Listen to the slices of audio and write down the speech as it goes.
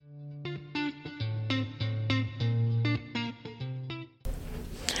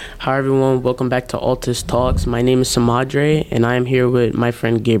Hi everyone, welcome back to Altus Talks. My name is Samadre and I am here with my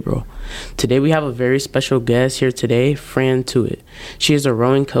friend Gabriel. Today we have a very special guest here today, Fran Tuite. She is a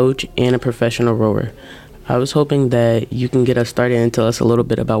rowing coach and a professional rower. I was hoping that you can get us started and tell us a little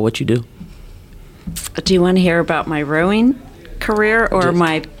bit about what you do. Do you want to hear about my rowing career or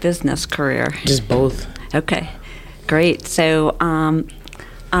my business career? Just both. Okay, great. So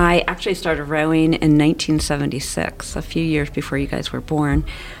I actually started rowing in 1976, a few years before you guys were born,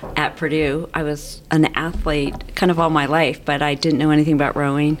 at Purdue. I was an athlete kind of all my life, but I didn't know anything about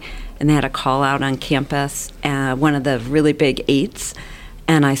rowing, and they had a call out on campus, one of the really big eights,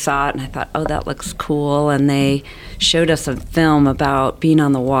 and I saw it, and I thought, oh, that looks cool, and they showed us a film about being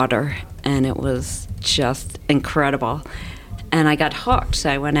on the water, and it was just incredible. And I got hooked, so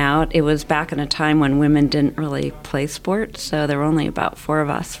I went out. It was back in a time when women didn't really play sports, so there were only about 4 of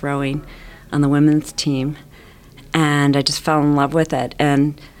us rowing on the women's team. And I just fell in love with it.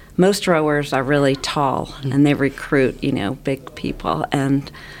 And most rowers are really tall, and they recruit, big people.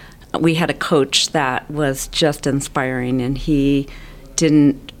 And we had a coach that was just inspiring, and he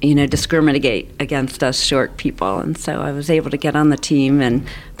didn't, discriminate against us short people. And so I was able to get on the team and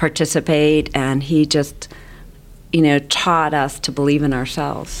participate, and he just taught us to believe in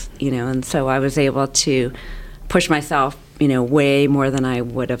ourselves, and so I was able to push myself, way more than I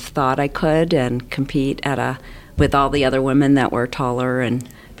would have thought I could, and compete with all the other women that were taller and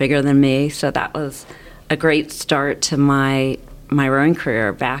bigger than me. So that was a great start to my rowing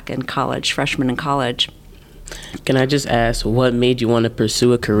career back in college, freshman in college. Can I just ask, what made you want to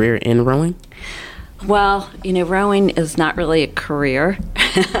pursue a career in rowing? Well, rowing is not really a career.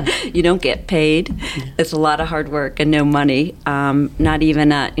 You don't get paid. It's a lot of hard work and no money, not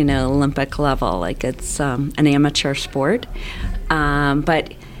even at, Olympic level. Like it's an amateur sport.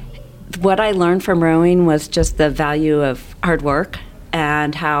 But what I learned from rowing was just the value of hard work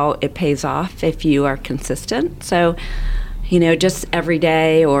and how it pays off if you are consistent. So, just every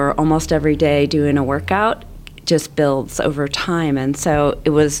day or almost every day doing a workout just builds over time. And so it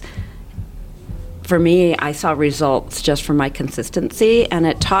was... For me, I saw results just from my consistency, and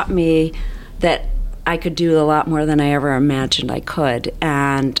it taught me that I could do a lot more than I ever imagined I could,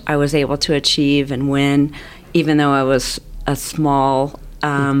 and I was able to achieve and win, even though I was a small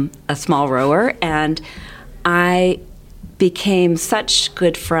rower, and I became such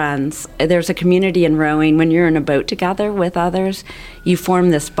good friends. There's a community in rowing. When you're in a boat together with others, you form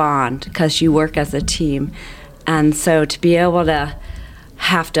this bond because you work as a team, and so to be able to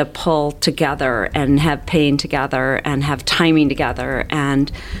have to pull together and have pain together and have timing together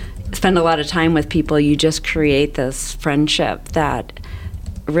and spend a lot of time with people, you just create this friendship that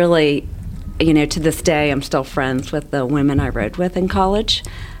really, to this day, I'm still friends with the women I rowed with in college.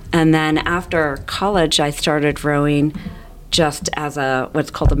 And then after college, I started rowing just as what's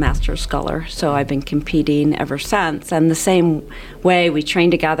called a master sculler. So I've been competing ever since. And the same way, we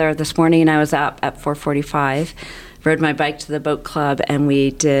trained together. This morning I was up at 4:45. Rode my bike to the boat club, and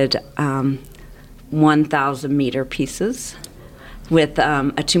we did 1,000-meter pieces with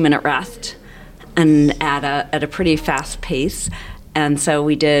a 2-minute rest, and at a pretty fast pace. And so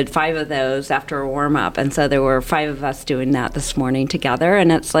we did 5 of those after a warm-up, and so there were 5 of us doing that this morning together.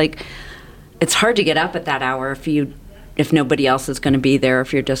 And it's hard to get up at that hour if nobody else is going to be there,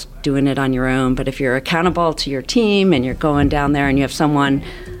 if you're just doing it on your own. But if you're accountable to your team and you're going down there and you have someone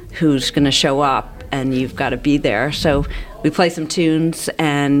who's going to show up, and you've got to be there. So we play some tunes,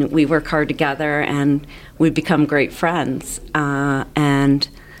 and we work hard together, and we become great friends. And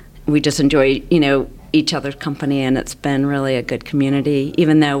we just enjoy, each other's company, and it's been really a good community,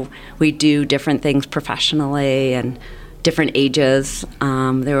 even though we do different things professionally and different ages.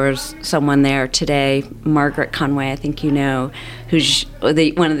 There was someone there today, Margaret Conway, I think you know, who's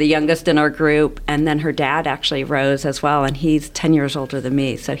one of the youngest in our group, and then her dad actually rows as well, and he's 10 years older than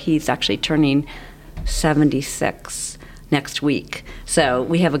me, so he's actually turning 76 next week. So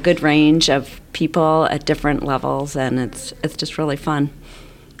we have a good range of people at different levels, and it's just really fun.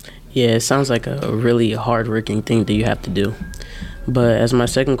 Yeah, it sounds like a really hard-working thing that you have to do. But as my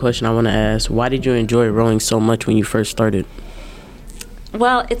second question, I want to ask, why did you enjoy rowing so much when you first started?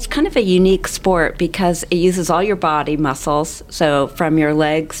 Well, it's kind of a unique sport because it uses all your body muscles, so from your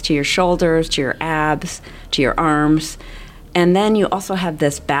legs to your shoulders to your abs to your arms. And then you also have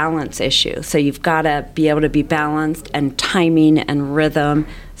this balance issue. So you've got to be able to be balanced, and timing and rhythm,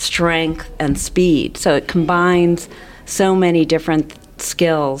 strength and speed. So it combines so many different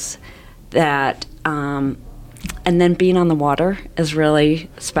skills that And then being on the water is really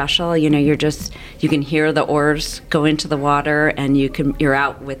special. You know, you can hear the oars go into the water, and you're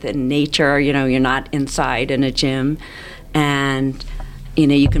out within nature. You know, you're not inside in a gym, and you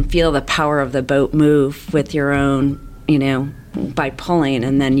know, you can feel the power of the boat move with your own, you know, by pulling,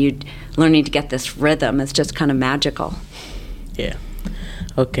 and then learning to get this rhythm is just kind of magical. Yeah.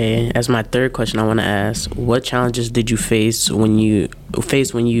 Okay, as my third question, I want to ask, what challenges did you face when you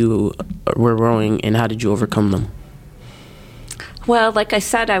were rowing, and how did you overcome them? Well, like I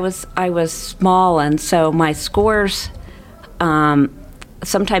said, I was small, and so my scores,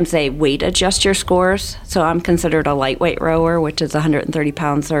 sometimes they weight adjust your scores. So I'm considered a lightweight rower, which is 130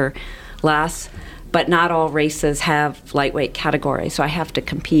 pounds or less, but not all races have lightweight categories, so I have to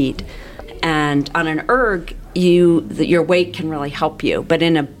compete. And on an erg, your weight can really help you, but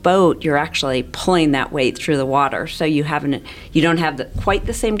in a boat, you're actually pulling that weight through the water, so you don't have quite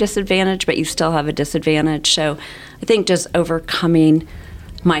the same disadvantage, but you still have a disadvantage. So I think just overcoming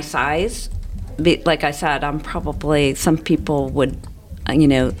my size, like I said, some people would, you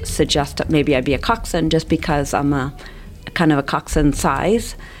know, suggest that maybe I'd be a coxswain just because I'm a kind of a coxswain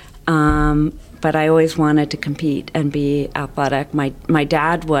size. But I always wanted to compete and be athletic. My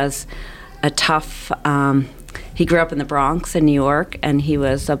dad was a tough. He grew up in the Bronx in New York, and he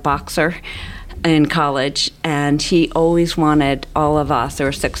was a boxer in college, and he always wanted all of us, there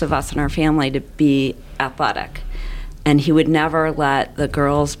were 6 of us in our family, to be athletic. And he would never let the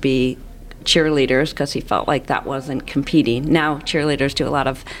girls be cheerleaders because he felt like that wasn't competing. Now cheerleaders do a lot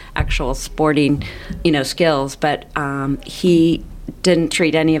of actual sporting, you know, skills, but he didn't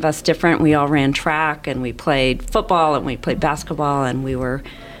treat any of us different. We all ran track, and we played football, and we played basketball, and we were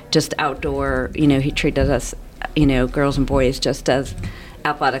just outdoor. You know, he treated us, you know, girls and boys, just as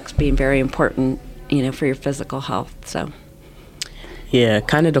athletics being very important, you know, for your physical health. So yeah,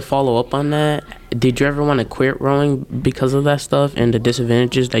 kind of to follow up on that, did you ever want to quit rowing because of that stuff and the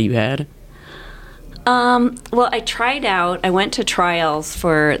disadvantages that you had? Well, I tried out. I went to trials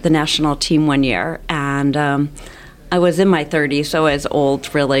for the national team one year, and I was in my 30s, so I was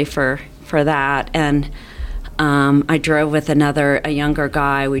old really for that. And I drove with a younger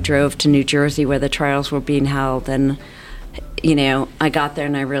guy. We drove to New Jersey where the trials were being held, and you know, I got there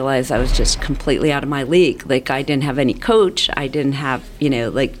and I realized I was just completely out of my league. Like, I didn't have any coach. I didn't have, you know,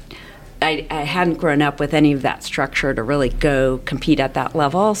 like, I hadn't grown up with any of that structure to really go compete at that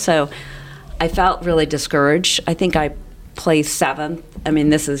level. So I felt really discouraged. I think I placed 7th. I mean,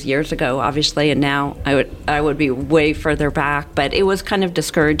 this is years ago, obviously, and now I would be way further back. But it was kind of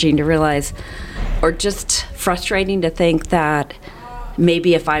discouraging to realize, or just frustrating to think that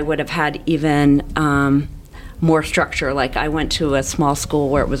maybe if I would have had even more structure, like I went to a small school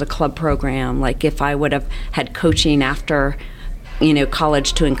where it was a club program, like if I would have had coaching after, you know,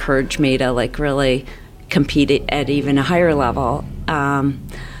 college to encourage me to like really compete at even a higher level.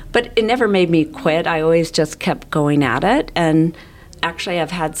 But it never made me quit. I always just kept going at it. And actually, I've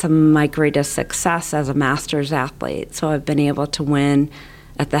had some of my greatest success as a masters athlete. So I've been able to win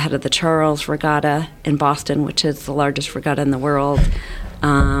at the Head of the Charles Regatta in Boston, which is the largest regatta in the world.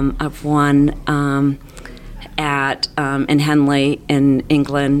 I've won in Henley in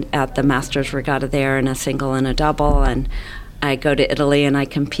England at the Masters Regatta there in a single and a double, and I go to Italy and I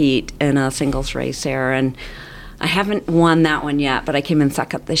compete in a singles race there, and I haven't won that one yet, but I came in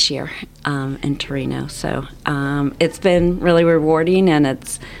second this year in Torino. So it's been really rewarding, and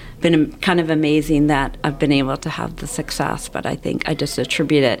it's been kind of amazing that I've been able to have the success, but I think I just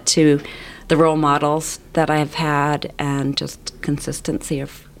attribute it to the role models that I've had and just consistency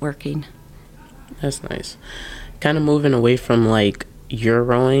of working. That's nice. Kind of moving away from like your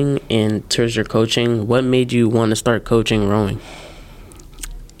rowing and towards your coaching, what made you want to start coaching rowing?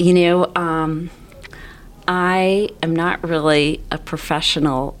 You know, I am not really a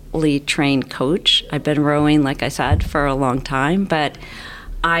professionally trained coach. I've been rowing, like I said, for a long time, but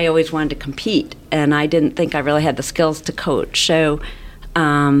I always wanted to compete, and I didn't think I really had the skills to coach. So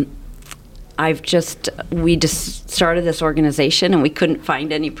we just started this organization, and we couldn't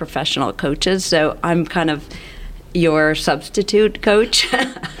find any professional coaches, so I'm kind of your substitute coach.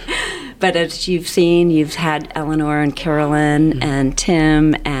 But as you've seen, you've had Eleanor and Carolyn and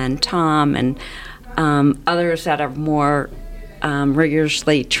Tim and Tom and others that are more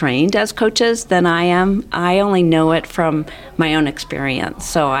rigorously trained as coaches than I am. I only know it from my own experience,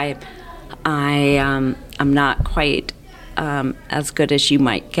 so I'm not quite as good as you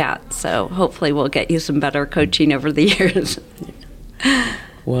might get. So hopefully we'll get you some better coaching over the years.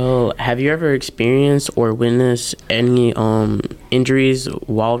 Well, have you ever experienced or witnessed any injuries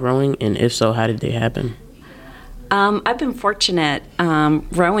while rowing, and if so, how did they happen? I've been fortunate.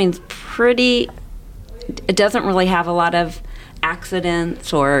 Rowing's pretty it doesn't really have a lot of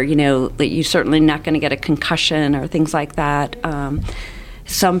accidents, or that you're certainly not going to get a concussion or things like that.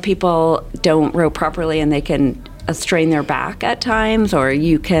 Some people don't row properly and they can strain their back at times, or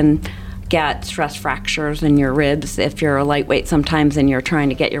you can get stress fractures in your ribs if you're a lightweight sometimes and you're trying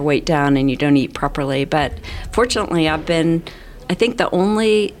to get your weight down and you don't eat properly. But fortunately, I think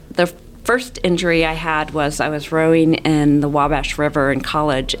the first injury I had was I was rowing in the Wabash River in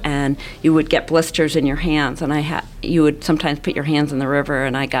college, and you would get blisters in your hands, and you would sometimes put your hands in the river,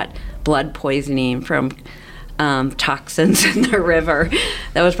 and I got blood poisoning from toxins in the river.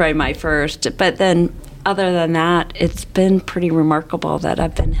 That was probably my first. But then other than that, it's been pretty remarkable that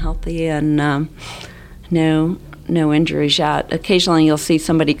I've been healthy and no injuries yet. Occasionally you'll see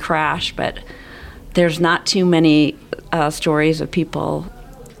somebody crash, but there's not too many stories of people,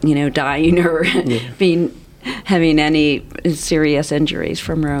 dying or having any serious injuries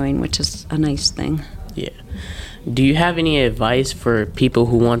from rowing, which is a nice thing. Yeah. Do you have any advice for people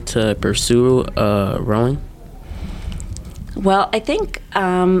who want to pursue rowing? Well, I think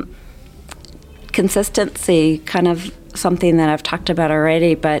consistency, kind of something that I've talked about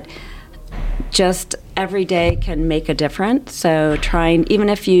already, but just every day can make a difference. So even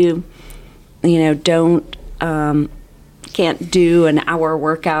if you can't do an hour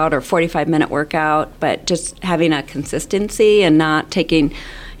workout or 45-minute workout, but just having a consistency and not taking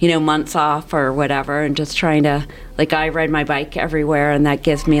months off or whatever, and just trying to, I ride my bike everywhere, and that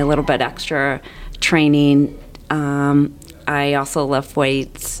gives me a little bit extra training. I also lift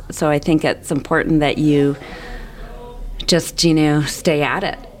weights, so I think it's important that you just, stay at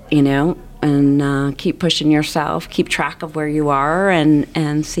it, and keep pushing yourself, keep track of where you are,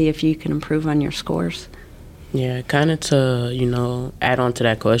 and see if you can improve on your scores. Yeah, kind of to, add on to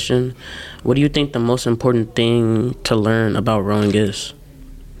that question, what do you think the most important thing to learn about rowing is?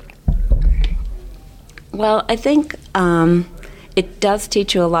 Well, I think it does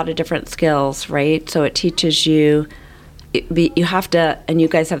teach you a lot of different skills, right? So it teaches you, you have to, and you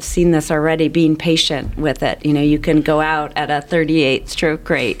guys have seen this already, being patient with it. You can go out at a 38 stroke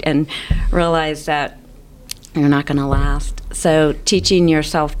rate and realize that you're not going to last. So teaching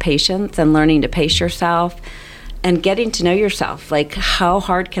yourself patience and learning to pace yourself and getting to know yourself, how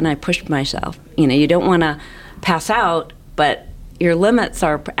hard can I push myself? You don't want to pass out, but your limits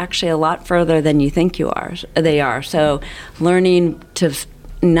are actually a lot further than you think they are. So learning to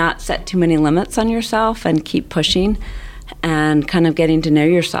not set too many limits on yourself and keep pushing and kind of getting to know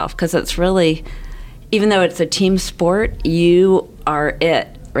yourself, because it's really, even though it's a team sport, you are it,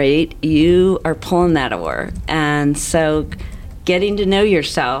 right? You are pulling that oar. And so getting to know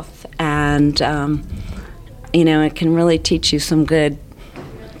yourself and, it can really teach you some good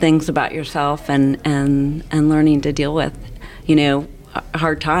things about yourself and learning to deal with,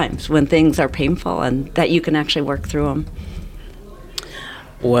 hard times when things are painful, and that you can actually work through them.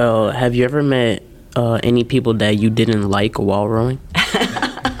 Well, have you ever met any people that you didn't like while rowing?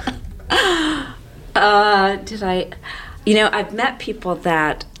 Did I? I've met people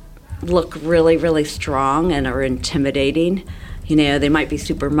that look really, really strong and are intimidating. They might be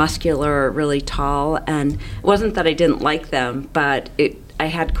super muscular or really tall, and it wasn't that I didn't like them, but I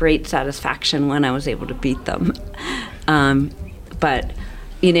had great satisfaction when I was able to beat them. But,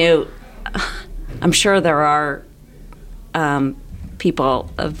 I'm sure there are people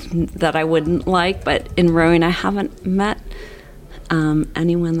that I wouldn't like, but in rowing I haven't met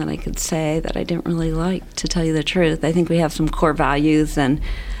anyone that I could say that I didn't really like, to tell you the truth. I think we have some core values, and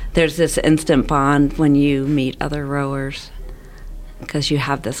there's this instant bond when you meet other rowers, because you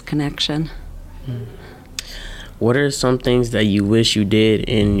have this connection. What are some things that you wish you did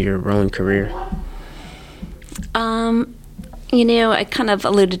in your rowing career? I kind of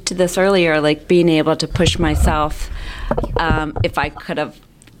alluded to this earlier, being able to push myself. If I could have,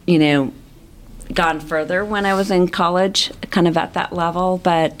 gone further when I was in college, kind of at that level,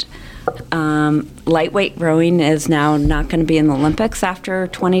 but lightweight rowing is now not going to be in the Olympics after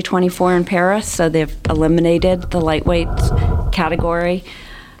 2024 in Paris, so they've eliminated the lightweight category,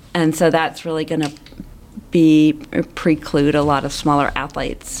 and so that's really going to preclude a lot of smaller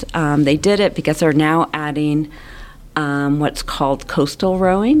athletes. They did it because they're now adding what's called coastal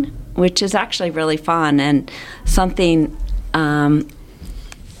rowing, which is actually really fun, and something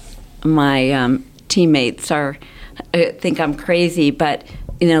my teammates think I'm crazy, but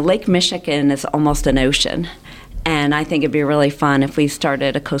Lake Michigan is almost an ocean, and I think it'd be really fun if we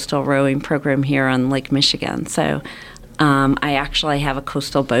started a coastal rowing program here on Lake Michigan. So I actually have a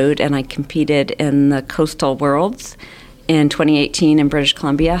coastal boat, and I competed in the Coastal Worlds in 2018 in British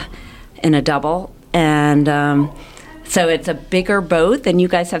Columbia in a double, and So it's a bigger boat than you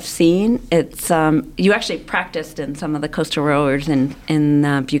guys have seen. It's you actually practiced in some of the coastal rowers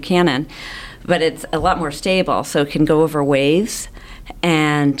in Buchanan, but it's a lot more stable, so it can go over waves.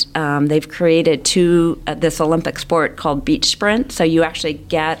 And they've created this Olympic sport called beach sprint. So you actually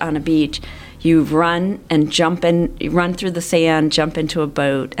get on a beach, you run and jump in, you run through the sand, jump into a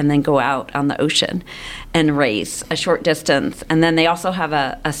boat, and then go out on the ocean and race a short distance. And then they also have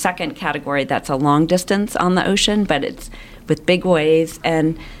a second category that's a long distance on the ocean, but it's with big waves.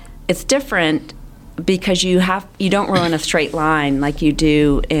 And it's different because you don't row in a straight line like you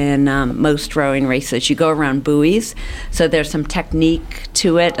do in most rowing races. You go around buoys, so there's some technique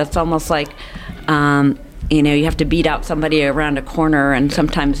to it. It's almost like you have to beat out somebody around a corner, and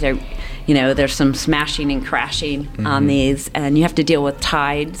sometimes there's some smashing and crashing on these, and you have to deal with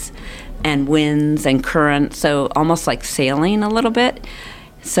tides and winds and currents, so almost like sailing a little bit.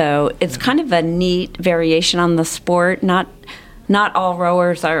 So it's kind of a neat variation on the sport. Not all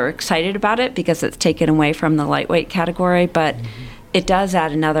rowers are excited about it because it's taken away from the lightweight category, but it does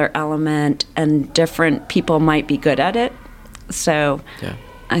add another element, and different people might be good at it. So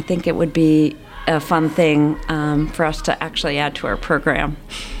I think it would be a fun thing for us to actually add to our program.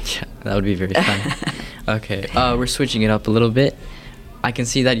 Yeah, that would be very fun. Okay, we're switching it up a little bit. I can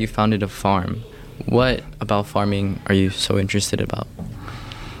see that you founded a farm. What about farming are you so interested about?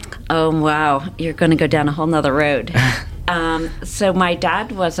 Oh, wow. You're going to go down a whole nother road. So my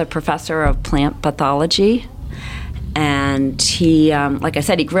dad was a professor of plant pathology, and he, like I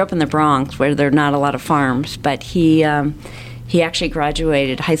said, he grew up in the Bronx where there are not a lot of farms, but he actually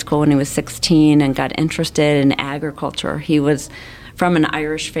graduated high school when he was 16 and got interested in agriculture. He was from an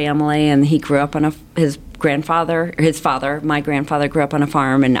Irish family, and he grew up on my grandfather grew up on a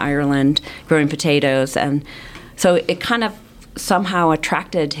farm in Ireland growing potatoes, and so it kind of somehow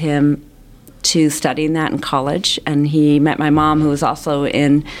attracted him to studying that in college. And he met my mom, who was also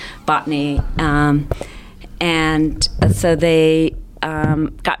in botany, and so they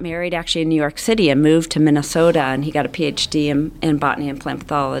got married actually in New York City and moved to Minnesota, and he got a PhD in botany and plant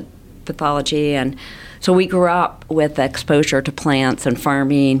pathology. And so we grew up with exposure to plants and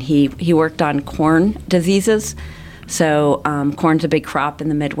farming. He worked on corn diseases. So corn's a big crop in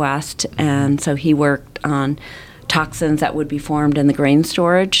the Midwest, and so he worked on toxins that would be formed in the grain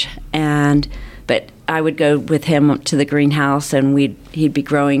storage. But I would go with him to the greenhouse, and he'd be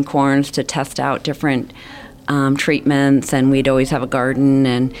growing corns to test out different treatments, and we'd always have a garden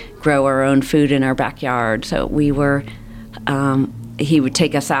and grow our own food in our backyard. So he would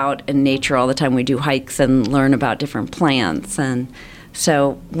take us out in nature all the time. We do hikes and learn about different plants, and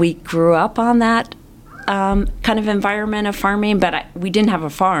so we grew up on that kind of environment of farming, but we didn't have a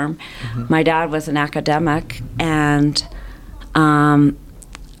farm. My dad was an academic, and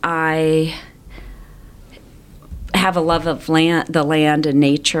I have a love of the land and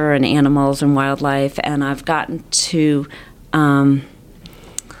nature and animals and wildlife, and I've gotten to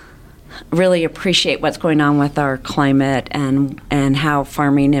really appreciate what's going on with our climate and how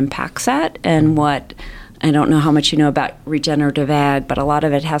farming impacts that, and what I don't know how much you know about regenerative ag, but a lot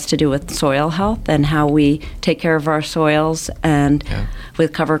of it has to do with soil health and how we take care of our soils, and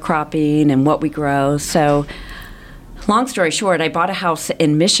with cover cropping and what we grow. So long story short, I bought a house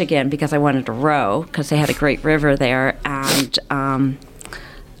in Michigan because I wanted to row, because they had a great river there, and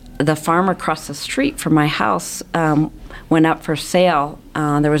the farm across the street from my house went up for sale.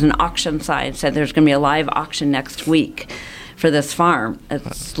 There was an auction sign, said there's going to be a live auction next week for this farm.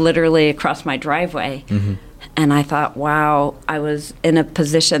 It's literally across my driveway. And I thought, wow, I was in a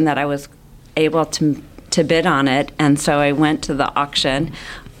position that I was able to bid on it. And so I went to the auction,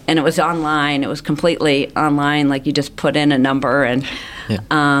 and it was online. It was completely online, like you just put in a number, and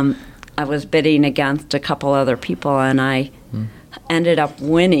I was bidding against a couple other people, and I ended up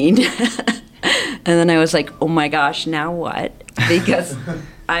winning. And then I was like, oh my gosh, now what? Because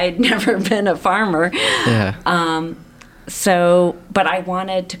I'd never been a farmer. But I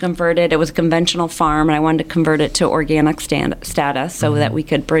wanted to convert it. It was a conventional farm, and I wanted to convert it to organic status so that we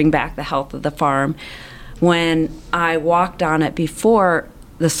could bring back the health of the farm. When I walked on it before,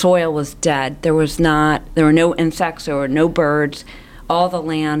 the soil was dead. There were no insects, there were no birds. All the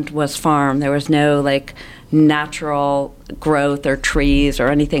land was farm. There was no natural growth or trees or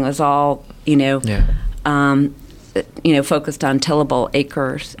anything. It was all, focused on tillable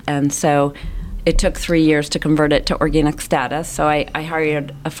acres. And so it took 3 years to convert it to organic status. So I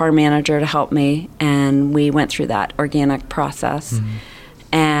hired a farm manager to help me, and we went through that organic process.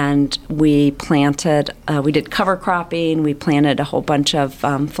 And we planted, we did cover cropping. We planted a whole bunch of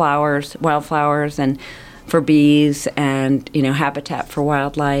flowers, wildflowers, and for bees, and habitat for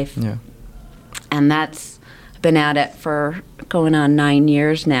wildlife. And that's been at it for going on 9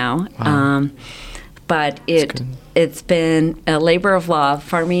 years now. Wow. But it's been a labor of love.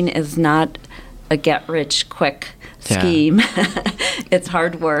 Farming is not a get-rich-quick scheme. It's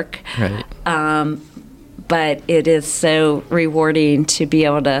hard work. Right. But it is so rewarding to be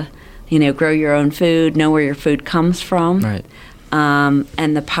able to, grow your own food, know where your food comes from. Right.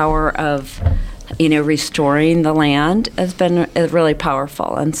 And the power of, restoring the land has been really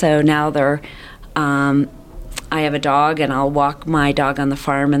powerful. And so now I have a dog, and I'll walk my dog on the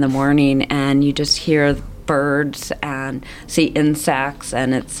farm in the morning, and you just hear birds and see insects,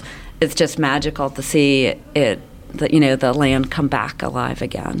 and it's just magical to see the land come back alive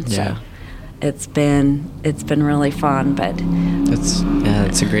again. Yeah. So it's been really fun, but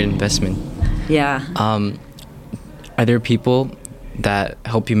it's a great investment. Yeah. Are there people that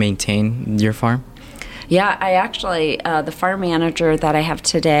help you maintain your farm? Yeah, I actually, the farm manager that I have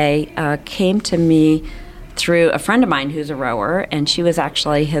today came to me through a friend of mine who's a rower, and she was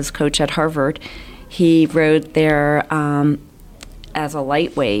actually his coach at Harvard. He rode there as a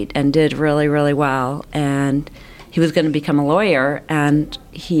lightweight and did really, really well. And he was going to become a lawyer, and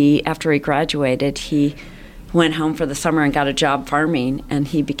after he graduated, he went home for the summer and got a job farming, and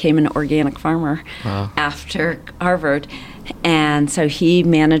he became an organic farmer. Wow. After Harvard. And so he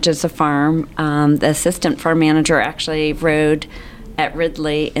manages a farm. The assistant farm manager actually rode at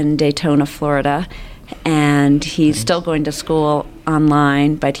Ridley in Daytona, Florida, and he's still going to school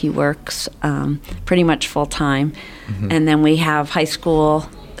online, but he works pretty much full-time. Mm-hmm. And then we have high school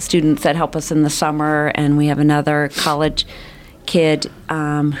students that help us in the summer, and we have another college kid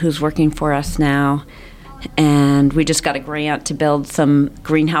who's working for us now. And we just got a grant to build some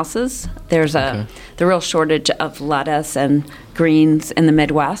greenhouses. There's the real shortage of lettuce and greens in the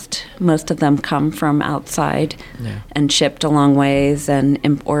Midwest. Most of them come from outside and shipped a long ways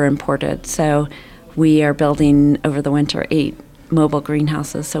or imported. So we are building over the winter 8 mobile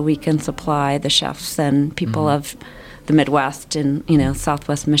greenhouses so we can supply the chefs and people of the Midwest and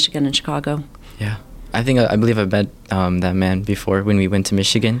Southwest Michigan and Chicago. Yeah, I believe I met that man before when we went to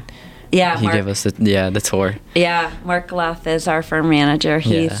Michigan. Yeah, he gave us the tour. Yeah, Mark Leff is our farm manager.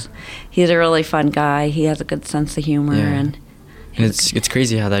 He's a really fun guy. He has a good sense of humor, and it's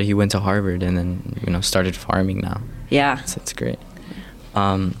crazy how that he went to Harvard and then started farming now. Yeah, so it's great.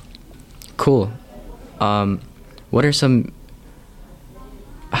 Cool. What are some?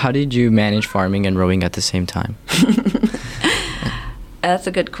 How did you manage farming and rowing at the same time? That's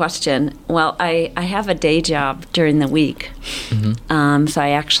a good question. Well, I have a day job during the week. Mm-hmm. So I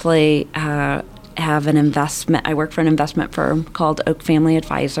actually have an investment. I work for an investment firm called Oak Family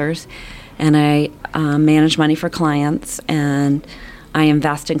Advisors, and I manage money for clients, and I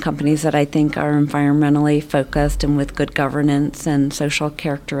invest in companies that I think are environmentally focused and with good governance and social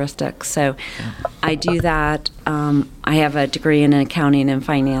characteristics. So I do that. I have a degree in accounting and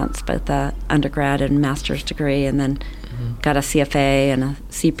finance, both the undergrad and master's degree, and then got a CFA and a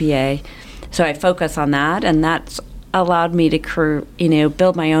CPA. So I focus on that, and that's allowed me to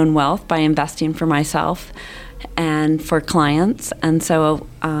build my own wealth by investing for myself and for clients. And so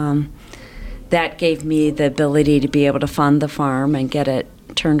that gave me the ability to be able to fund the farm and get it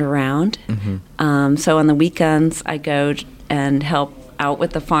turned around. Mm-hmm. So on the weekends, I go and help out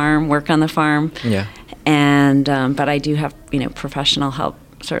with the farm, work on the farm. Yeah. And but I do have professional help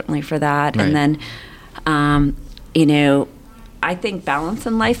certainly for that. Right. And then I think balance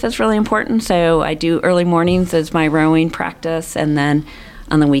in life is really important. So I do early mornings as my rowing practice, and then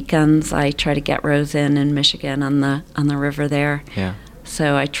on the weekends I try to get rows in Michigan on the river there. Yeah.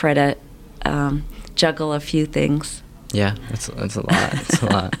 So I try to juggle a few things. Yeah, that's a lot. It's a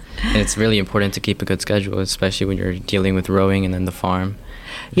lot, and it's really important to keep a good schedule, especially when you're dealing with rowing and then the farm.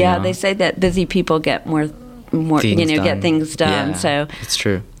 Yeah, they say that busy people get more get things done. Yeah, so it's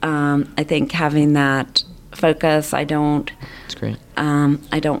true. I think having that focus. It's great.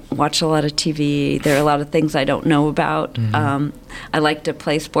 I don't watch a lot of TV. There are a lot of things I don't know about. Mm-hmm. I like to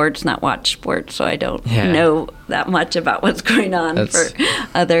play sports, not watch sports, so I don't know that much about what's going on for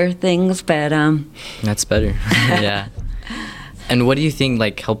other things. But that's better. Yeah. And what do you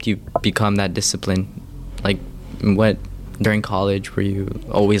think helped you become that disciplined? What during college were you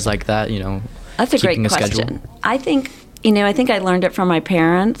always like that? That's a great question. Schedule? I think I learned it from my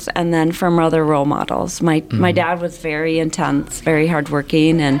parents and then from other role models. My dad was very intense, very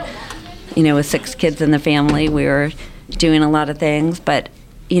hardworking, and with 6 kids in the family, we were doing a lot of things. But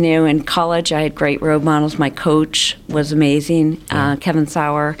in college, I had great role models. My coach was amazing, Kevin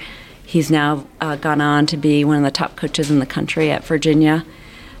Sauer. He's now gone on to be one of the top coaches in the country at Virginia.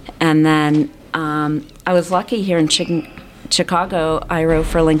 And then I was lucky here in Chicago. I rowed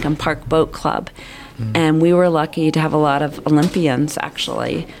for Lincoln Park Boat Club. And we were lucky to have a lot of Olympians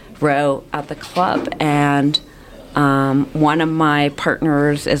actually row at the club. And one of my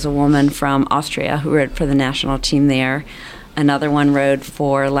partners is a woman from Austria who rowed for the national team there. Another one rowed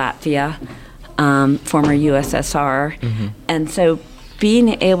for Latvia, former USSR. And so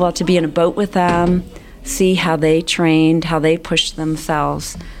being able to be in a boat with them, see how they trained, how they pushed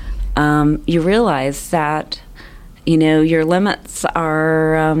themselves, you realize that, your limits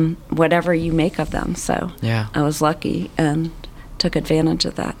are whatever you make of them. So Yeah. I was lucky and took advantage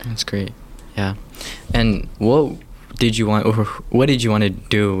of that. That's great. Yeah. And what did you want to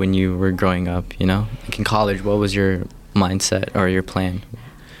do when you were growing up, Like in college, what was your mindset or your plan?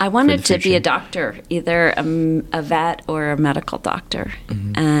 I wanted to be future? a doctor, either a vet or a medical doctor.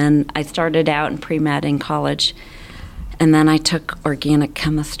 And I started out in pre-med in college, and then I took organic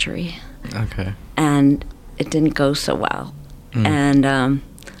chemistry, Okay. and it didn't go so well. And I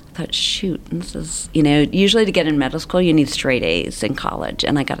thought, shoot, this is, usually to get in medical school, you need straight A's in college,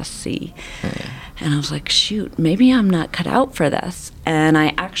 and I got a C. And I was like, shoot, maybe I'm not cut out for this. And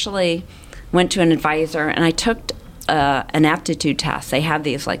I actually went to an advisor, and I took an aptitude test. They have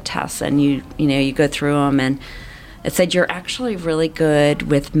these tests, and you go through them, and it said you're actually really good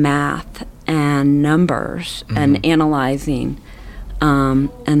with math and numbers and analyzing.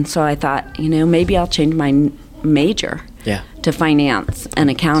 And so I thought, maybe I'll change my major to finance and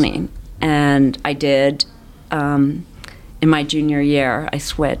accounting. And I did. In my junior year, I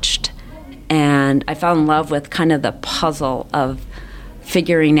switched, and I fell in love with kind of the puzzle of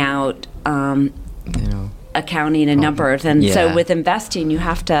figuring out accounting and numbers. And so with investing, you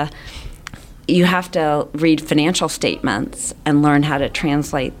have to read financial statements and learn how to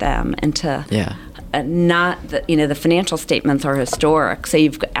translate them into the financial statements are historic, so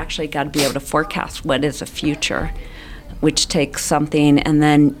you've actually got to be able to forecast what is the future, which takes something. And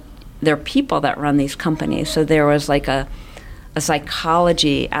then there are people that run these companies, so there was a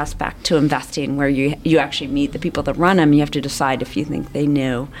psychology aspect to investing where you actually meet the people that run them. You have to decide if you think they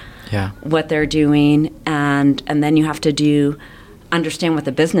know what they're doing, and then you have to understand what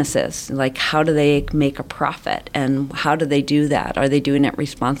the business is. Like, how do they make a profit, and how do they do that? Are they doing it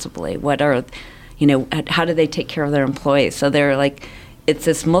responsibly? How do they take care of their employees? So they're it's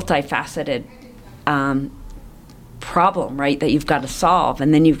this multifaceted problem, right, that you've got to solve.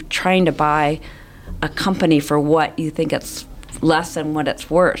 And then you're trying to buy a company for what you think it's less than what it's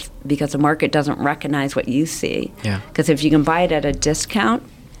worth, because the market doesn't recognize what you see. Because if you can buy it at a discount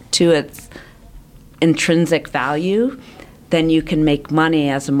to its intrinsic value, then you can make money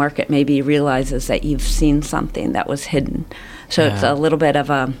as the market maybe realizes that you've seen something that was hidden. So it's a little bit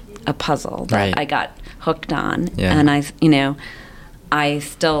of a puzzle that I got hooked on. And I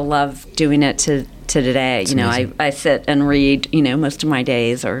still love doing it to today. I sit and read, most of my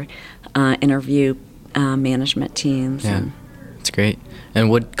days, or interview management teams. That's great. And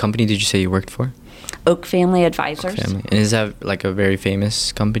what company did you say you worked for? Oak Family Advisors. And is that a very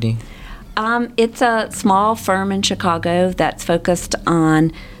famous company? It's a small firm in Chicago that's focused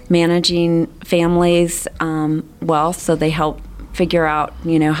on managing families' wealth. So they help figure out,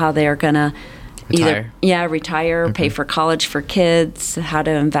 how they're going to retire, pay for college for kids, how to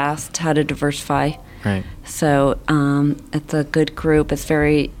invest, how to diversify. Right. So it's a good group. It's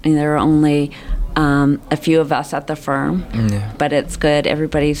there are only a few of us at the firm, but it's good.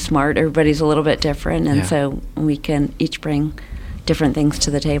 Everybody's smart. Everybody's a little bit different, and so we can each bring different things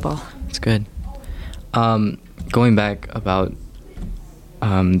to the table. That's good. Going back about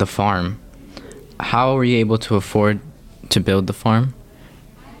the farm, how were you able to afford to build the farm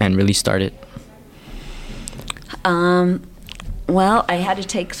and really start it? Well, I had to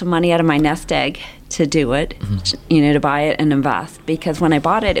take some money out of my nest egg to do it, to buy it and invest, because when I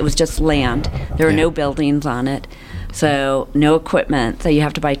bought it, it was just land. There were no buildings on it, so no equipment. So you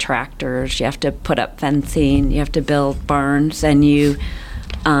have to buy tractors, you have to put up fencing, you have to build barns, and you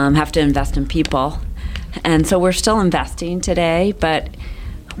have to invest in people. And so we're still investing today, but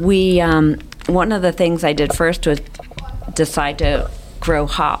we one of the things I did first was decide to grow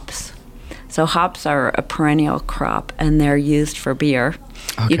hops. So hops are a perennial crop, and they're used for beer.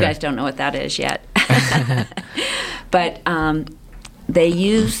 Okay. You guys don't know what that is yet. But they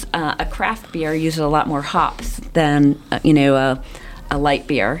use, a craft beer uses a lot more hops than, a light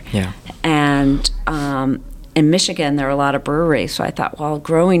beer. Yeah. And in Michigan, there are a lot of breweries. So I thought, well,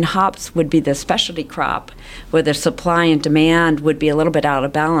 growing hops would be the specialty crop where the supply and demand would be a little bit out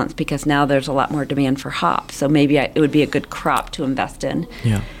of balance, because now there's a lot more demand for hops. So maybe it would be a good crop to invest in.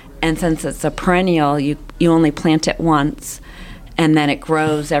 Yeah. And since it's a perennial, you only plant it once, and then it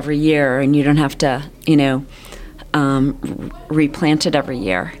grows every year, and you don't have to, replant it every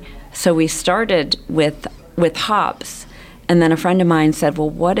year. So we started with hops, and then a friend of mine said, well,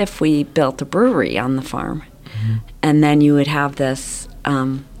 what if we built a brewery on the farm? And then you would have this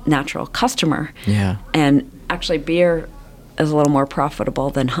natural customer. Yeah. And actually beer is a little more profitable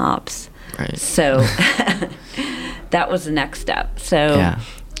than hops. Right. So that was the next step. So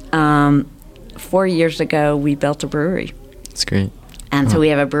Yeah. 4 years ago, we built a brewery. That's great. And so we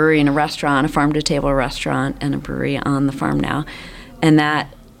have a brewery and a restaurant, a farm-to-table restaurant, and a brewery on the farm now. And that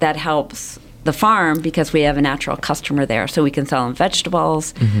helps the farm because we have a natural customer there. So we can sell them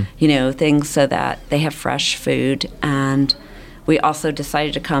vegetables, things so that they have fresh food. And we also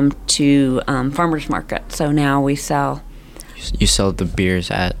decided to come to farmers market. So now we sell... You sell the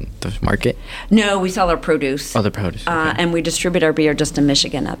beers at the market? No, we sell our produce. Oh, the produce. Okay. And we distribute our beer just in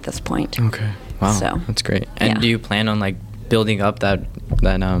Michigan at this point. Okay. Wow. So, that's great. And yeah. do you plan on building up that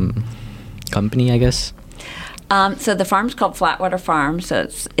company, I guess? So the farm's called Flatwater Farm. So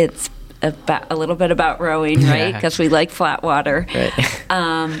it's about, a little bit about rowing, right? Because we like flat water.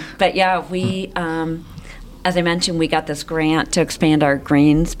 Right. But yeah, we, as I mentioned, we got this grant to expand our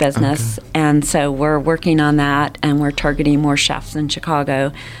greens business. Okay. And so we're working on that, and we're targeting more chefs in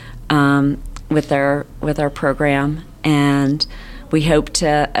Chicago with our program. And we hope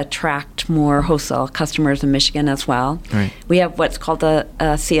to attract more wholesale customers in Michigan as well. Right. We have what's called a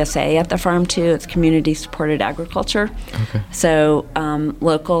CSA at the farm, too. It's Community Supported Agriculture. Okay. So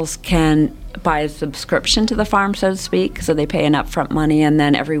locals can buy a subscription to the farm, so to speak. So they pay an upfront money, and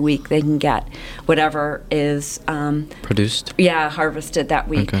then every week they can get whatever is produced. Yeah, harvested that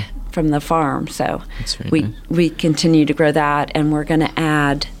week from the farm. So that's very nice. We continue to grow that, and we're going to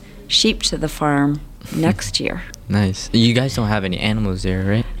add sheep to the farm next year. Nice. You guys don't have any animals there,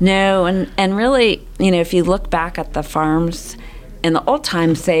 right? No, and really, if you look back at the farms in the old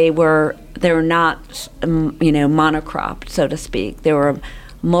times, they were not, monocropped, so to speak. They were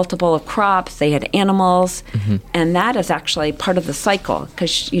multiple of crops. They had animals, and that is actually part of the cycle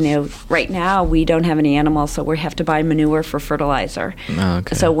because, right now we don't have any animals, so we have to buy manure for fertilizer. Oh,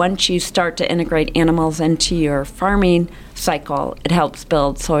 okay. So once you start to integrate animals into your farming cycle, it helps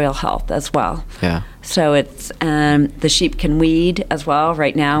build soil health as well. Yeah. So it's the sheep can weed as well.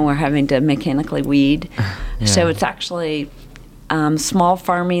 Right now we're having to mechanically weed. Yeah. So it's actually small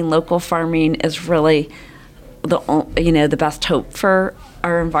farming, local farming is really the best hope for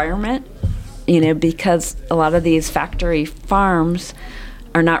our environment, because a lot of these factory farms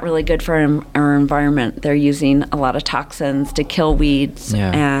are not really good for our environment. They're using a lot of toxins to kill weeds,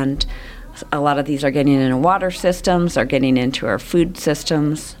 and a lot of these are getting into water systems, are getting into our food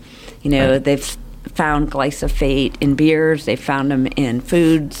systems. They've found glyphosate in beers, they've found them in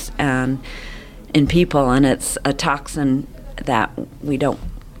foods and in people, and it's a toxin that we don't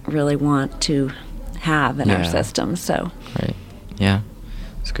really want to have in our system. So right. Yeah,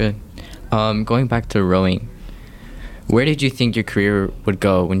 it's good. Going back to rowing, where did you think your career would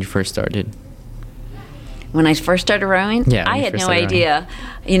go when you first started? When I first started rowing, I had no idea.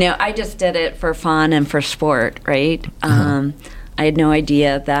 I just did it for fun and for sport, right? I had no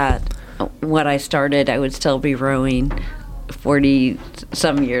idea that what I started, I would still be rowing 40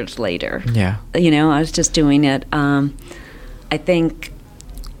 some years later. Yeah. I was just doing it. I think,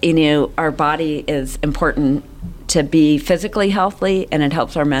 our body is important to be physically healthy, and it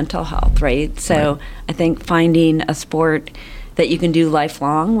helps our mental health, right? So I think finding a sport that you can do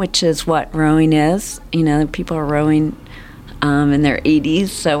lifelong, which is what rowing is. People are rowing in their 80s,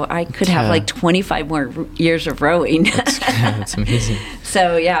 so I could have 25 more years of rowing. That's amazing.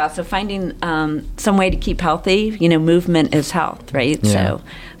 So finding some way to keep healthy, movement is health, right? Yeah. So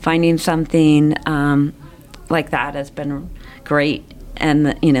finding something like that has been great. And,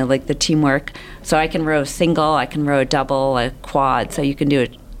 the teamwork. So I can row single, I can row a double, a quad. So you can do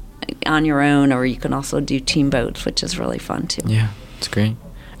it on your own, or you can also do team boats, which is really fun, too. Yeah, it's great.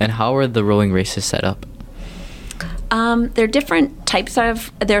 And how are the rowing races set up? They're different types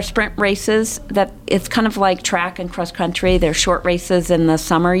of, they're sprint races that it's kind of like track and cross country. They're short races in the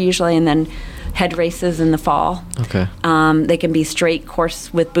summer usually, and then head races in the fall. Okay. They can be straight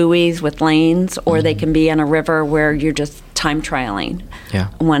course with buoys, with lanes, or they can be on a river where you're just time trialing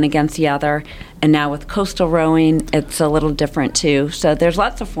one against the other. And now with coastal rowing, it's a little different too. So there's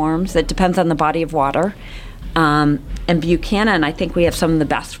lots of forms. It depends on the body of water. And Buchanan, I think we have some of the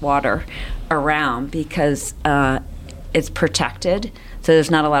best water around because it's protected. So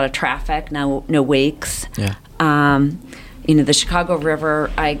there's not a lot of traffic, no wakes. Yeah. The Chicago River,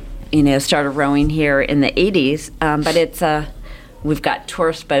 I started rowing here in the 80s, but we've got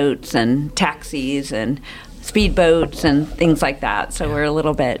tourist boats and taxis and speedboats and things like that. So we're a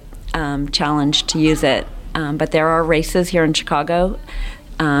little bit challenged to use it. But there are races here in Chicago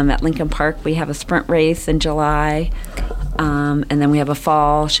at Lincoln Park. We have a sprint race in July, and then we have a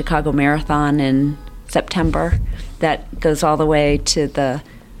fall Chicago Marathon in September that goes all the way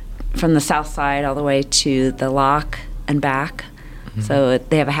from the south side all the way to the lock and back. So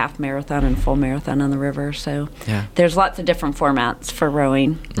they have a half marathon and full marathon on the river. So there's lots of different formats for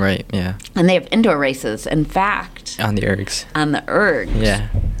rowing. Right, yeah. And they have indoor races. In fact, On the ergs. Yeah.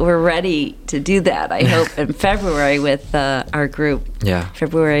 We're ready to do that, I hope, in February with our group. Yeah.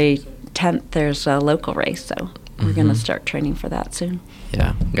 February 10th, there's a local race. So we're going to start training for that soon.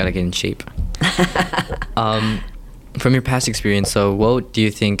 Yeah, got to get in shape. From your past experience, so what do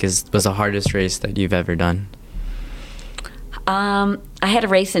you think was the hardest race that you've ever done? I had a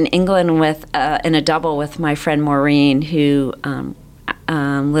race in England in a double with my friend Maureen, who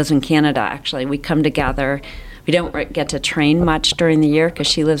lives in Canada, actually. We come together. We don't get to train much during the year because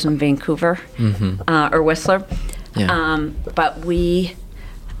she lives in Vancouver or Whistler. Yeah. But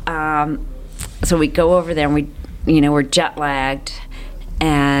so we go over there and we're jet lagged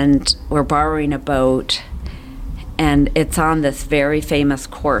and we're borrowing a boat, and it's on this very famous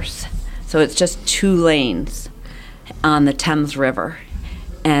course. So it's just 2 lanes on the Thames River,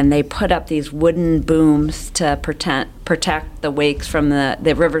 and they put up these wooden booms to protect the wakes from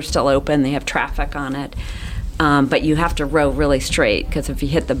the river's still open. They have traffic on it, but you have to row really straight because if you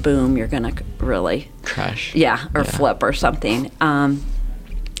hit the boom, you're gonna really crash. Or flip or something.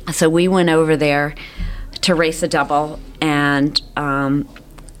 So we went over there to race a double, and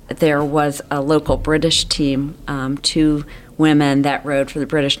there was a local British team, 2 women that rowed for the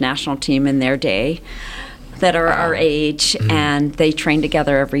British national team in their day, that are our age, and they train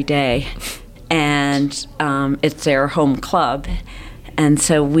together every day, and it's their home club, and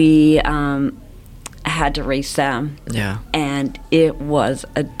so we had to race them. Yeah. And it was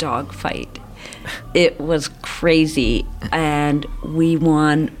a dogfight. It was crazy, and we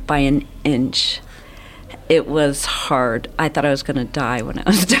won by an inch. It was hard. I thought I was going to die when I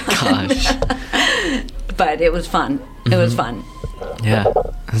was done. Gosh. But it was fun. It was fun. Yeah,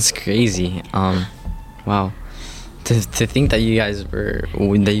 that's crazy. Wow. To think that you guys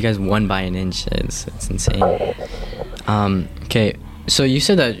won by an inch, it's insane. Okay, so you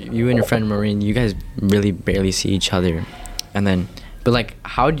said that you and your friend Maureen, you guys really barely see each other, but like,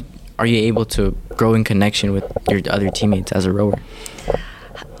 how are you able to grow in connection with your other teammates as a rower?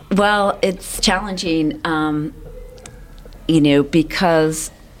 Well, it's challenging,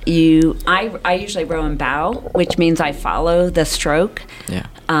 because I usually row in bow, which means I follow the stroke. Yeah.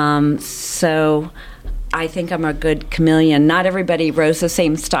 So I think I'm a good chameleon. Not everybody rows the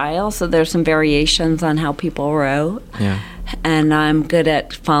same style, so there's some variations on how people row. Yeah. And I'm good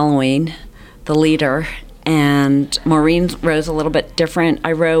at following the leader. And Maureen rows a little bit different.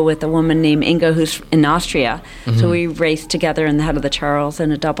 I row with a woman named Inga who's in Austria. So we race together in the head of the Charles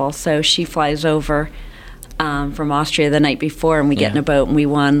in a double. So she flies over from Austria the night before, and we get in a boat, and we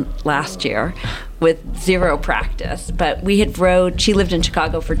won last year with 0 practice. But we had rowed, she lived in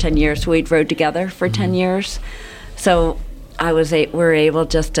Chicago for 10 years, so we'd rowed together for 10 years. So we were able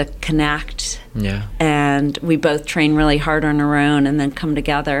just to connect. Yeah. And we both train really hard on our own and then come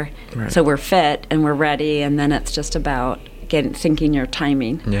together. Right. So we're fit and we're ready, and then it's just about syncing your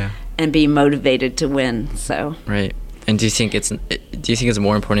timing. Yeah. And being motivated to win. So. Right. And do you think it's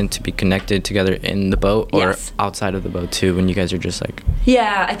more important to be connected together in the boat or outside of the boat too, when you guys are just like?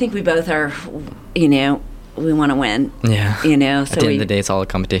 Yeah, I think we both are. We want to win. Yeah. So at the end of the day, it's all a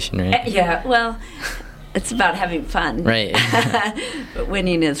competition, right? Yeah. Well, it's about having fun. Right. But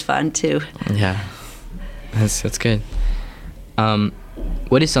winning is fun too. Yeah. That's good.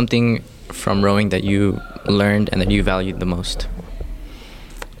 What is something from rowing that you learned and that you valued the most?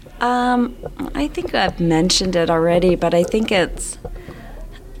 I think I've mentioned it already, but I think it's,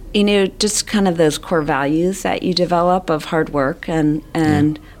 just kind of those core values that you develop of hard work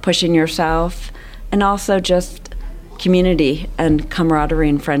and pushing yourself, and also just community and camaraderie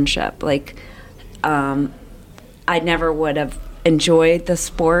and friendship. Like, I never would have enjoyed the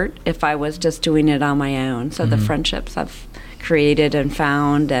sport if I was just doing it on my own. So the friendships I've created and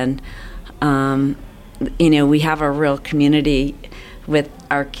found, and, we have a real community with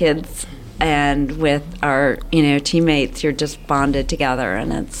our kids and with our, teammates. You're just bonded together,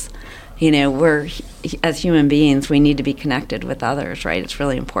 and it's, we're, as human beings, we need to be connected with others, right? It's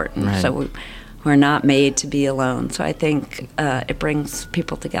really important. Right. So we're not made to be alone. So I think it brings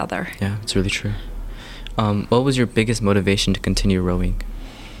people together. Yeah, it's really true. What was your biggest motivation to continue rowing?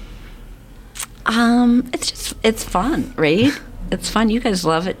 It's fun, right? It's fun. You guys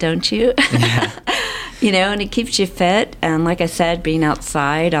love it, don't you? Yeah. And it keeps you fit. And like I said, being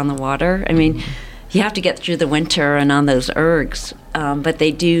outside on the water, I mean, you have to get through the winter and on those ergs. but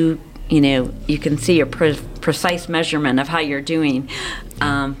they do, you can see a precise measurement of how you're doing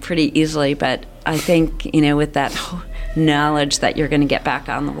pretty easily. But I think, with that knowledge that you're going to get back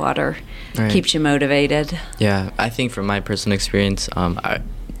on the water, keeps you motivated. Yeah, I think from my personal experience,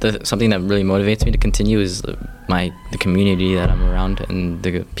 something that really motivates me to continue is the community that I'm around and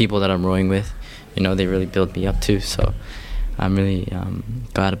the people that I'm rowing with. They really build me up too. So I'm really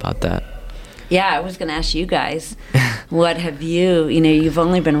glad about that. Yeah, I was going to ask you guys, what have you've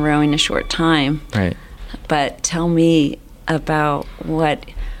only been rowing a short time. Right. But tell me about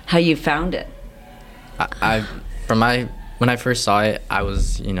how you found it. When I first saw it, I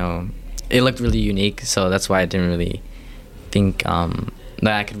was, it looked really unique. So that's why I didn't really think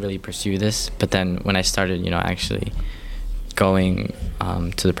that I could really pursue this. But then when I started, actually going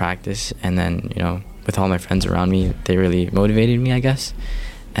to the practice, and then, with all my friends around me, they really motivated me, I guess.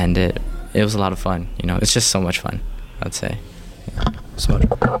 And it was a lot of fun. It's just so much fun, I'd say. Yeah. So much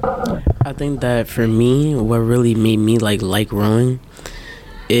fun. I think that for me, what really made me like rowing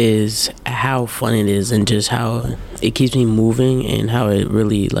is how fun it is, and just how it keeps me moving, and how it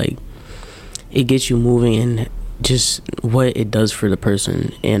really it gets you moving, and just what it does for the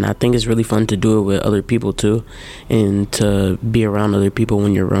person. And I think it's really fun to do it with other people too, and to be around other people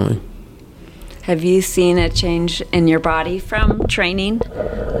when you're rowing. Have you seen a change in your body from training?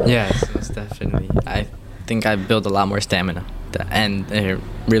 Yes, most definitely. I think I built a lot more stamina, and it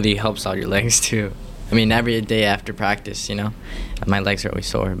really helps out your legs too. I mean, every day after practice, my legs are always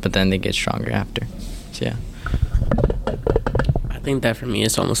sore, but then they get stronger after. So yeah. I think that for me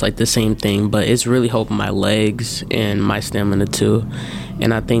it's almost like the same thing, but it's really helping my legs and my stamina too.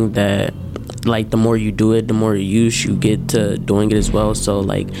 And I think that the more you do it, the more use you get to doing it as well. So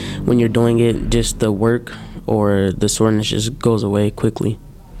when you're doing it, just the work or the soreness just goes away quickly.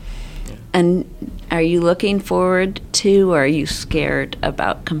 And are you looking forward to, or are you scared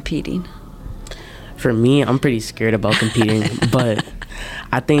about competing? For me, I'm pretty scared about competing, but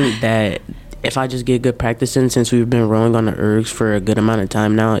I think that if I just get good practice in, since we've been rowing on the ergs for a good amount of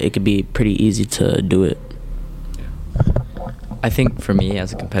time now, it could be pretty easy to do it. I think for me,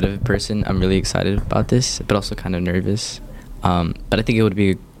 as a competitive person, I'm really excited about this, but also kind of nervous. But I think it would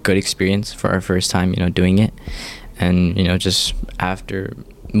be a good experience for our first time, doing it. And, just after,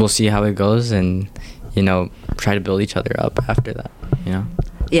 we'll see how it goes, and, try to build each other up after that,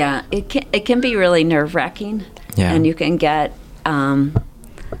 Yeah, it can be really nerve-wracking. Yeah. And you can get,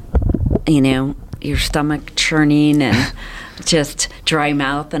 your stomach churning and just dry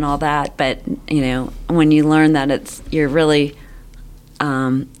mouth and all that. But, when you learn that you're really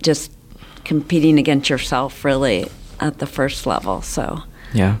just competing against yourself really at the first level. So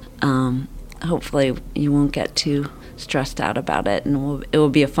yeah. Hopefully you won't get too stressed out about it, and it will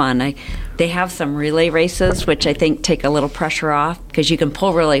be a fun. They have some relay races, which I think take a little pressure off, because you can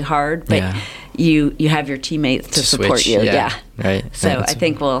pull really hard, but you have your teammates to support switch, you. Yeah. Right. So yeah, I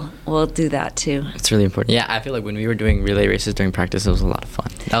think we'll do that too. It's really important. Yeah, I feel like when we were doing relay races during practice, it was a lot of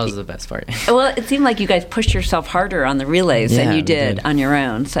fun. That was the best part. Well, it seemed like you guys pushed yourself harder on the relays than you did on your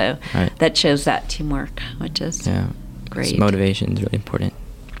own. So that shows that teamwork, which is great. Motivation is really important.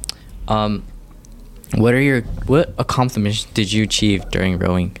 What accomplishments did you achieve during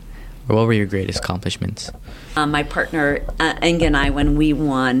rowing, or what were your greatest accomplishments? My partner Inga and I, when we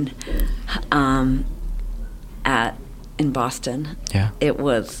won in Boston, it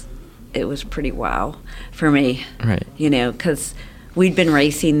was pretty wow for me. Right. Because we'd been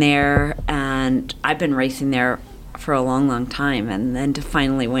racing there, and I've been racing there for a long, long time, and then to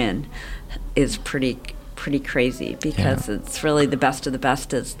finally win is pretty crazy, because it's really the best of the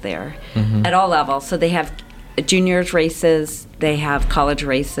best is there at all levels. So they have juniors races, they have college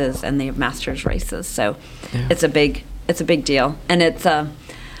races, and they have masters races. So it's a big deal, and it's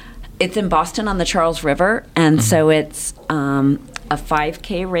in Boston on the Charles River, and so it's a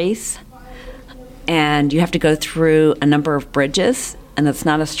 5K race, and you have to go through a number of bridges, and it's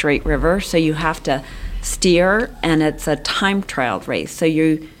not a straight river, so you have to steer, and it's a time trial race. So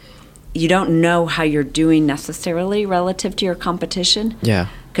you don't know how you're doing necessarily relative to your competition. Yeah.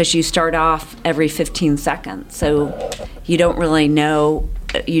 Because you start off every 15 seconds. So you don't really know.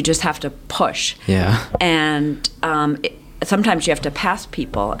 You just have to push. Yeah. And sometimes you have to pass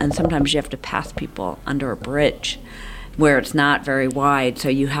people, and sometimes you have to pass people under a bridge where it's not very wide. So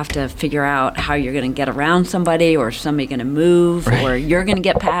you have to figure out how you're going to get around somebody, or is somebody going to move, or you're going to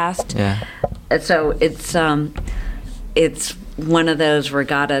get past. Yeah. And so it's one of those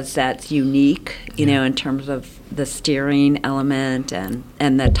regattas that's unique, in terms of the steering element and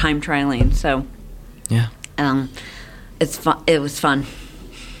the time trialing. So, it's fun. It was fun.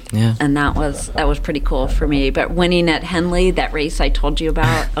 Yeah. And that was pretty cool for me. But winning at Henley, that race I told you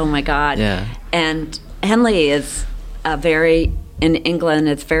about, oh my God. Yeah. And Henley is in England,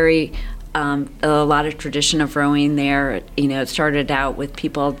 it's very, a lot of tradition of rowing there. You know, it started out with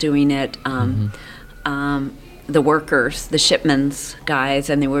people doing it, the workers, the shipmen's guys,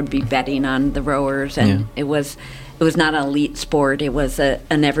 and they would be betting on the rowers. And it was not an elite sport. It was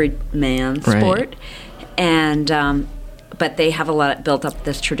an everyman sport. And, but they have built up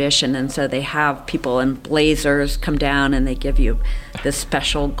this tradition, and so they have people in blazers come down, and they give you this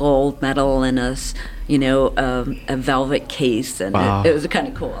special gold medal in a velvet case, and it was kind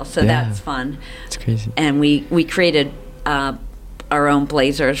of cool. So that's fun. It's crazy. And we created our own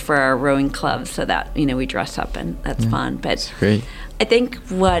blazers for our rowing club, so that we dress up, and that's fun. But that's great. I think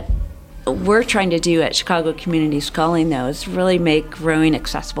what we're trying to do at Chicago Community Sculling, though, is really make rowing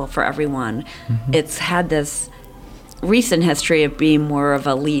accessible for everyone. It's had this recent history of being more of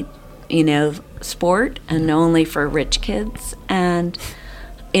elite, sport, and only for rich kids. And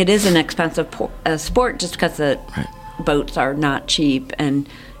it is an expensive sport just because the boats are not cheap, and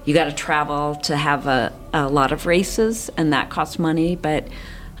you got to travel to have a lot of races, and that costs money. But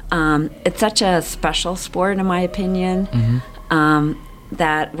it's such a special sport, in my opinion,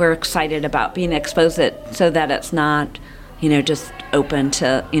 that we're excited about being exposed it, so that it's not, just open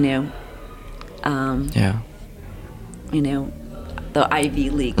to, the Ivy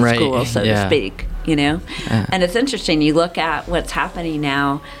League school, so to speak, And it's interesting, you look at what's happening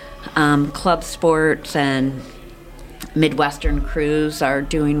now, club sports and Midwestern crews are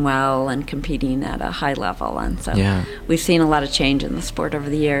doing well and competing at a high level, and so we've seen a lot of change in the sport over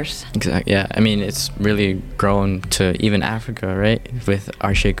the years. Exactly. Yeah, I mean, it's really grown to even Africa, right? With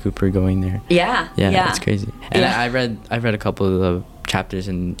Arshay Cooper going there. Yeah. It's crazy. And I read a couple of chapters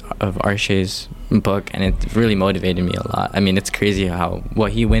of Arshay's book, and it really motivated me a lot. I mean, it's crazy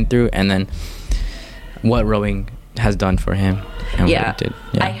what he went through, and then what rowing has done for him. And what it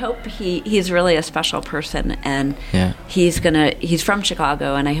did. I hope he's really a special person, and he's from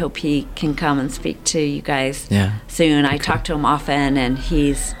Chicago, and I hope he can come and speak to you guys soon. I talk to him often, and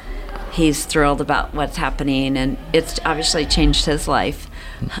he's thrilled about what's happening, and it's obviously changed his life.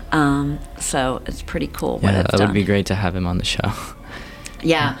 So it's pretty cool what it's done. That would be great to have him on the show.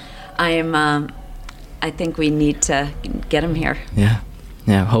 I think we need to get him here.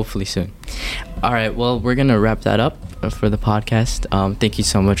 Yeah, hopefully soon. All right, well, we're going to wrap that up for the podcast. Thank you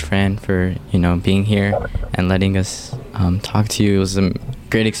so much, Fran, for, being here and letting us talk to you. It was a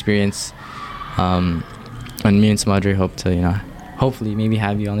great experience. And me and Samadri hope to, hopefully maybe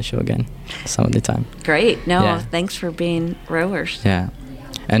have you on the show again some other time. Great. Thanks for being rowers. Yeah.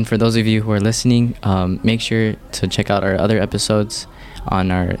 And for those of you who are listening, make sure to check out our other episodes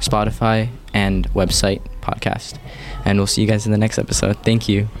on our Spotify and website podcast. And we'll see you guys in the next episode. Thank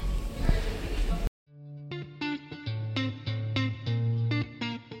you.